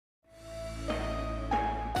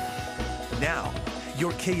now,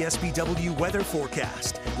 your KSBW weather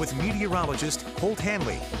forecast with meteorologist Holt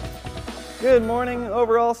Hanley. Good morning.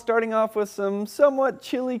 Overall, starting off with some somewhat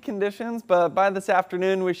chilly conditions, but by this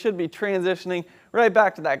afternoon we should be transitioning right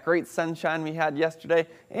back to that great sunshine we had yesterday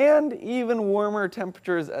and even warmer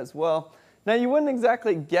temperatures as well. Now, you wouldn't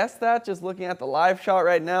exactly guess that just looking at the live shot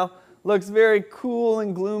right now. Looks very cool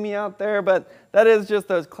and gloomy out there, but that is just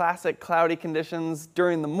those classic cloudy conditions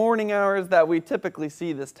during the morning hours that we typically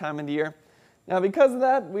see this time of the year. Now, because of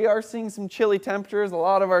that, we are seeing some chilly temperatures. A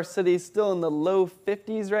lot of our cities still in the low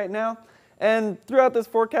 50s right now. And throughout this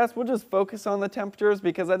forecast, we'll just focus on the temperatures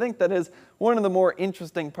because I think that is one of the more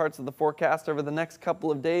interesting parts of the forecast over the next couple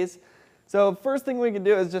of days. So first thing we can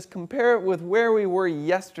do is just compare it with where we were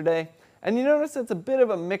yesterday. And you notice it's a bit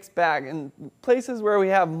of a mixed bag. In places where we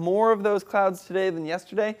have more of those clouds today than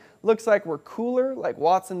yesterday, looks like we're cooler, like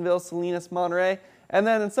Watsonville, Salinas, Monterey. And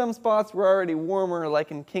then in some spots, we're already warmer,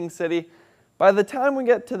 like in King City. By the time we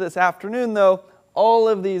get to this afternoon, though, all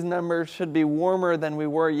of these numbers should be warmer than we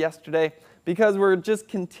were yesterday because we're just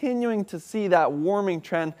continuing to see that warming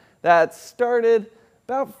trend that started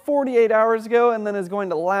about 48 hours ago and then is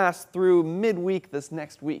going to last through midweek this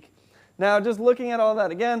next week. Now, just looking at all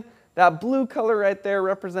that again, that blue color right there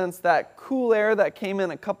represents that cool air that came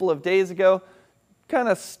in a couple of days ago, kind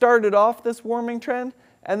of started off this warming trend,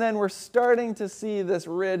 and then we're starting to see this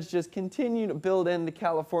ridge just continue to build into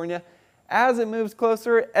California. As it moves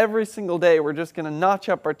closer, every single day we're just going to notch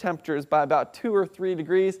up our temperatures by about 2 or 3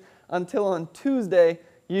 degrees until on Tuesday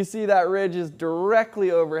you see that ridge is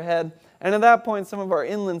directly overhead, and at that point some of our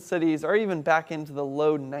inland cities are even back into the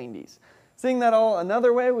low 90s. Seeing that all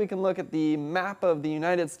another way, we can look at the map of the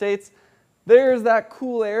United States. There's that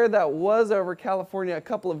cool air that was over California a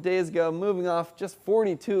couple of days ago, moving off just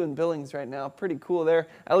 42 in Billings right now. Pretty cool there,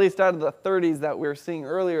 at least out of the 30s that we were seeing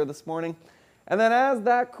earlier this morning. And then as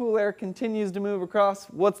that cool air continues to move across,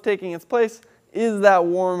 what's taking its place is that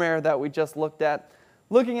warm air that we just looked at.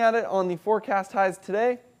 Looking at it on the forecast highs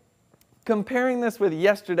today, comparing this with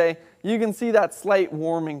yesterday, you can see that slight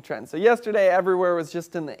warming trend. So yesterday everywhere was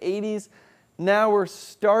just in the 80s. Now we're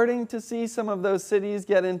starting to see some of those cities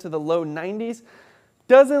get into the low 90s.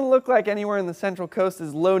 Doesn't look like anywhere in the Central Coast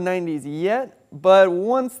is low 90s yet, but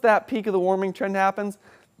once that peak of the warming trend happens,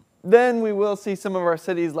 then we will see some of our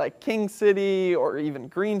cities like King City or even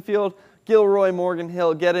Greenfield, Gilroy, Morgan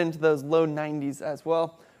Hill get into those low 90s as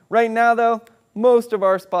well. Right now though, most of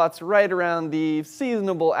our spots right around the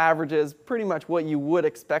seasonable averages, pretty much what you would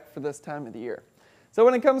expect for this time of the year. So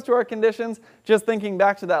when it comes to our conditions, just thinking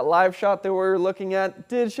back to that live shot that we were looking at,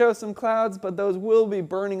 did show some clouds, but those will be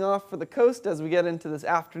burning off for the coast as we get into this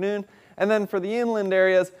afternoon. And then for the inland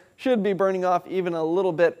areas, should be burning off even a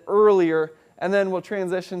little bit earlier. And then we'll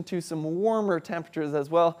transition to some warmer temperatures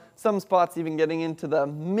as well. Some spots even getting into the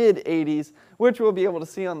mid 80s, which we'll be able to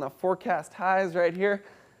see on the forecast highs right here.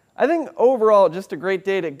 I think overall, just a great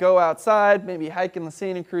day to go outside, maybe hike in the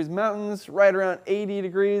Santa Cruz Mountains, right around 80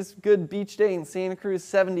 degrees. Good beach day in Santa Cruz,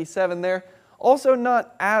 77 there. Also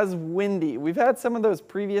not as windy. We've had some of those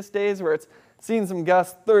previous days where it's seen some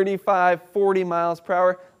gusts 35, 40 miles per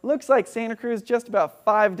hour. Looks like Santa Cruz just about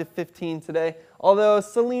 5 to 15 today, although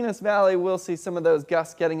Salinas Valley will see some of those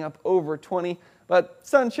gusts getting up over 20. But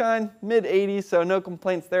sunshine, mid 80s, so no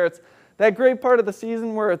complaints there. It's that great part of the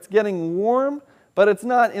season where it's getting warm, but it's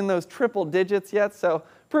not in those triple digits yet, so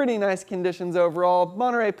pretty nice conditions overall.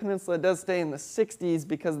 Monterey Peninsula does stay in the 60s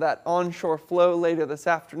because of that onshore flow later this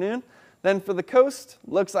afternoon. Then for the coast,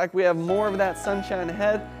 looks like we have more of that sunshine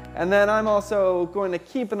ahead. And then I'm also going to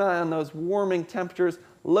keep an eye on those warming temperatures,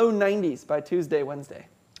 low 90s by Tuesday, Wednesday.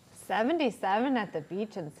 77 at the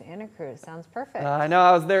beach in Santa Cruz. Sounds perfect. I know,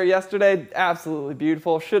 I was there yesterday. Absolutely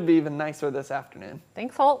beautiful. Should be even nicer this afternoon.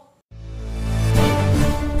 Thanks, Holt.